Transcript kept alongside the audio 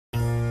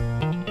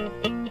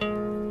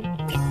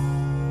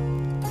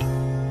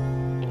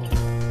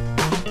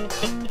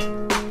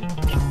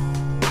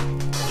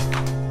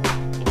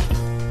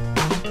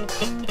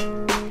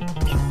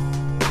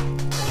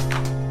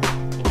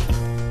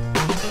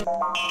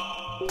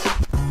I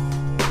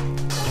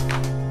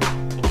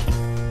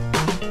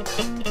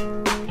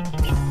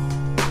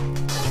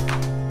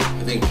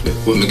think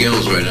what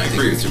Miguel's right. I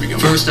agree with you, Miguel.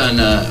 First on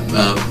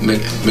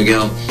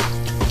Miguel,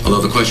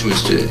 although the question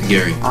was to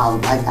Gary.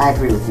 I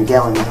agree with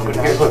Miguel in that. But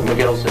here's what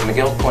Miguel said.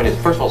 Miguel's point is,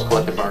 first of all, it's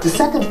collective bargaining. The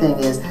second thing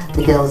is,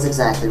 Miguel is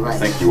exactly right. I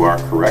think you are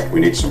correct.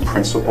 We need some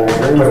principles.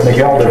 I agree with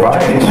Miguel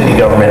dividing city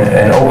government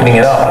and opening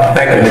it up,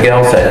 like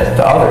Miguel said,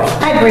 to others.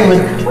 I agree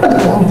with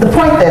the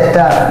point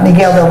that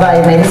Miguel del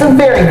Valle made. It's a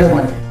very good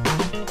one.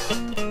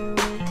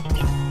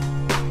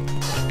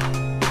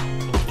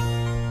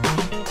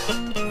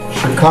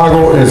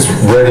 Chicago is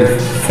ready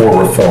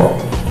for reform.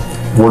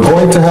 We're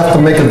going to have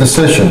to make a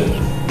decision,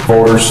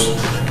 voters.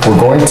 We're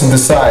going to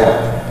decide,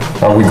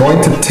 are we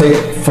going to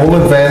take full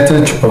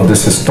advantage of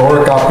this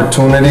historic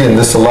opportunity in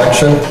this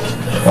election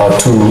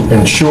to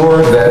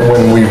ensure that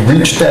when we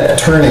reach that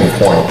turning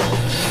point,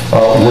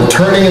 we're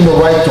turning in the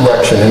right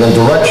direction, in a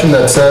direction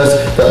that says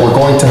that we're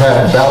going to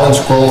have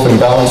balanced growth and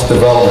balanced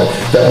development,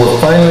 that we're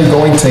finally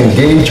going to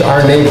engage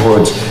our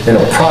neighborhoods in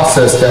a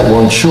process that will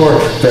ensure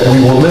that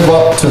we will live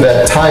up to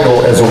that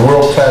title as a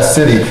world-class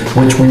city,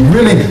 which we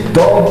really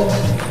don't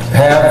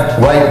have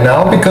right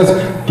now because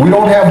we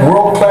don't have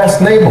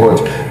world-class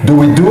neighborhoods. Do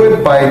we do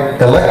it by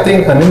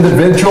electing an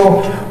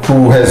individual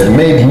who has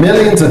made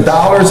millions of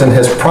dollars and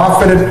has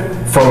profited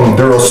from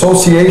their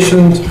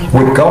associations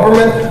with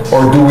government,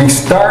 or do we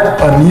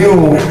start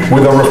anew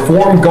with a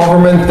reformed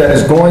government that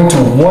is going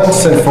to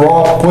once and for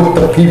all put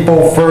the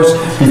people first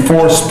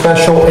before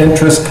special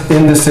interests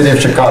in the city of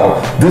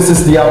Chicago? This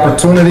is the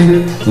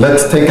opportunity.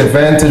 Let's take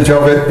advantage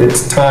of it.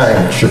 It's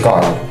time,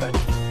 Chicago.